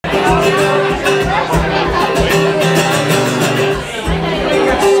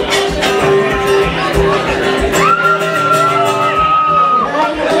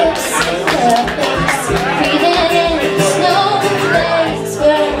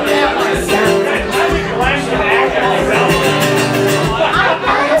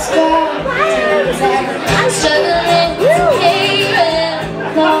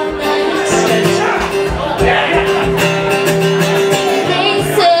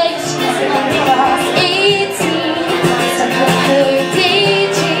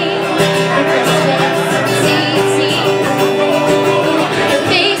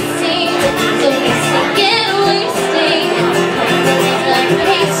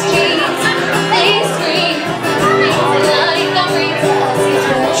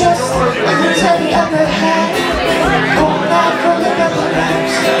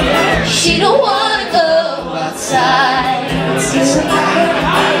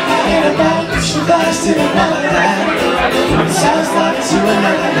to another land. Sounds like to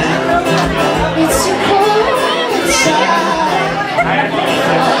another land. It's too cold inside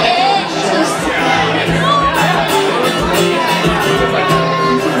for angels to fly.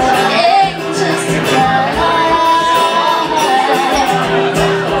 For angels to fly.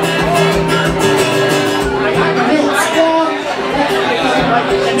 It's dark,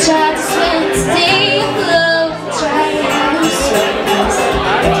 try to swim, stay afloat, try to surface.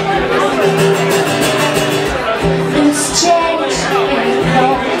 It's changed,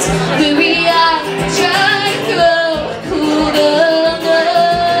 where we are, try to grow cooler.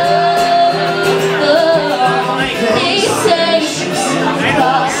 They say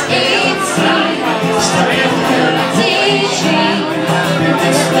cross 18, daydream,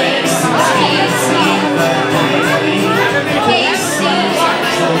 this place is easy. They see,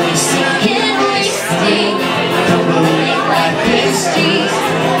 can we sting, like pastries.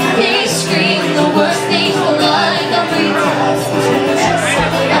 They scream the worst things like a free time.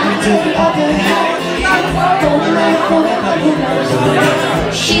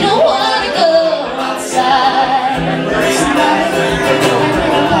 She don't wanna go outside.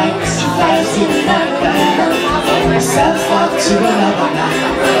 She flies in another land. Sounds like to another night.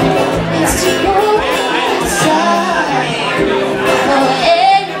 It's too cold outside for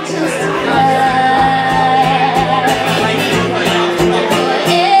angels to fly. For angels to fly.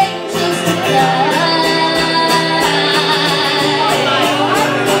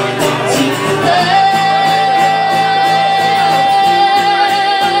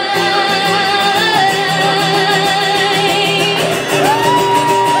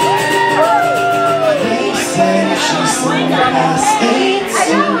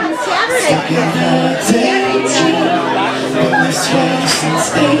 Stuck in her daydream, been this way since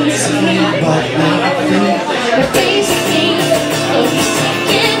 18, but nothing. Her face seems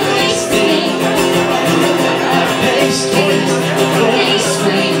can we sing? Pastries, they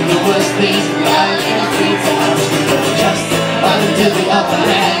scream the worst things like a free time. Just under the upper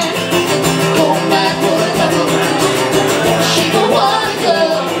hand, go back for a double round. She don't wanna go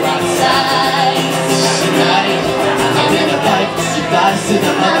outside tonight, and in a bike she flies to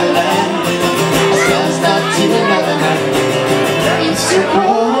the motherland. It's too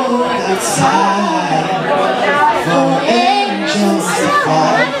cold outside for angels to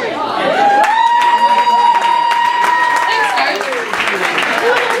fly.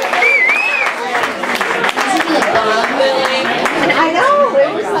 I know, it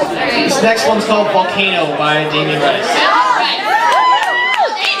was like... This next one's called Volcano by Damien Rice.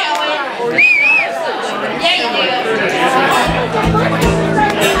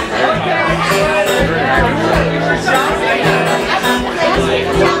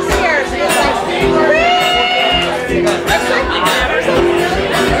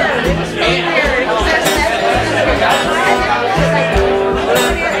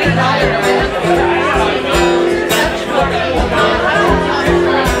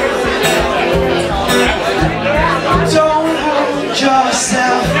 Don't hold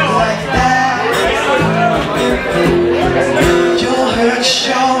yourself like that. You'll hurt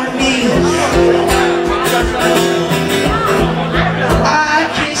your knees. I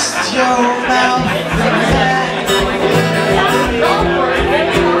kissed your mouth and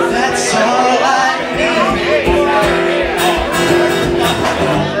that's all I need.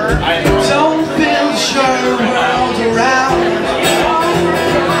 Don't build your world around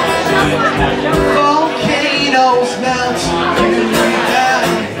volcanoes melt you down.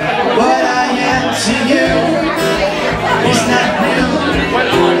 What I am to you is not real.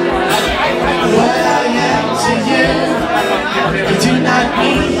 What I am to you, you do not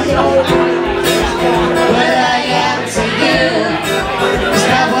need. What I am to you is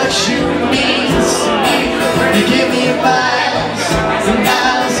not what you need to me. You give me miles and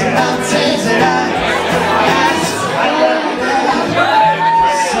miles and mountains, and I ask for that.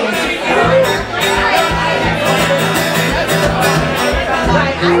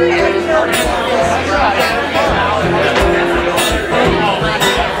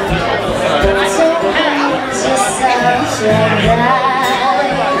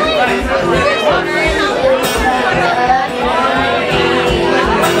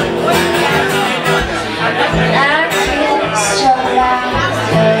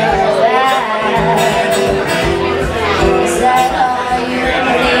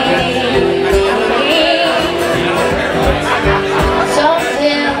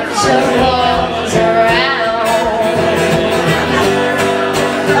 Something to hold around.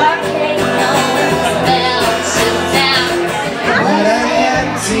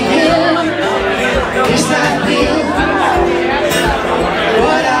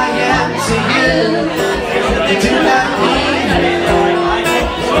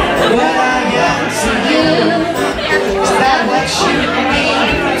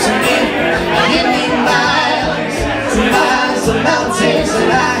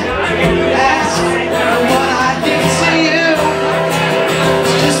 and I ask what I did to you.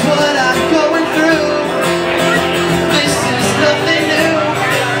 It's just what I'm going through. This is nothing new.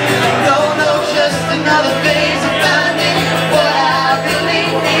 No, no, just another phase of finding what I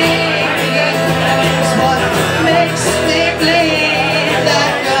really need. It's what makes me bleed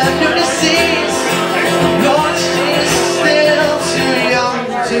like a new disease. Lord, she's still too young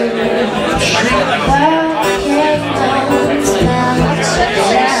to shrink.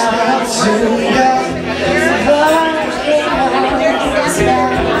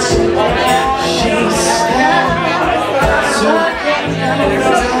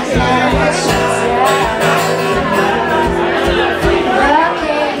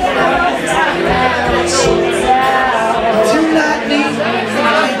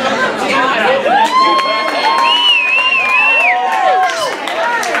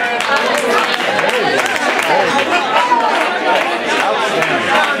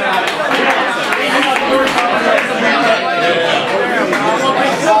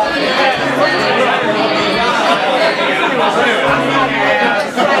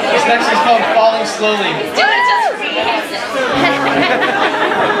 This next is called Falling Slowly. He's doing it just for me.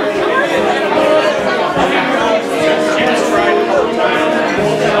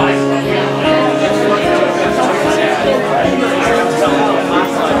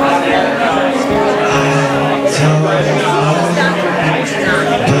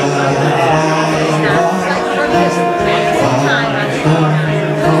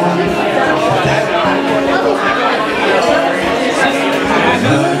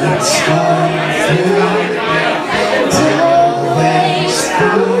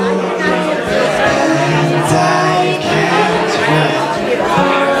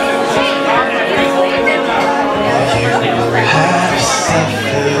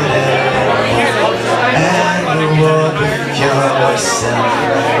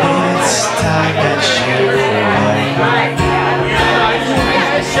 It's time that you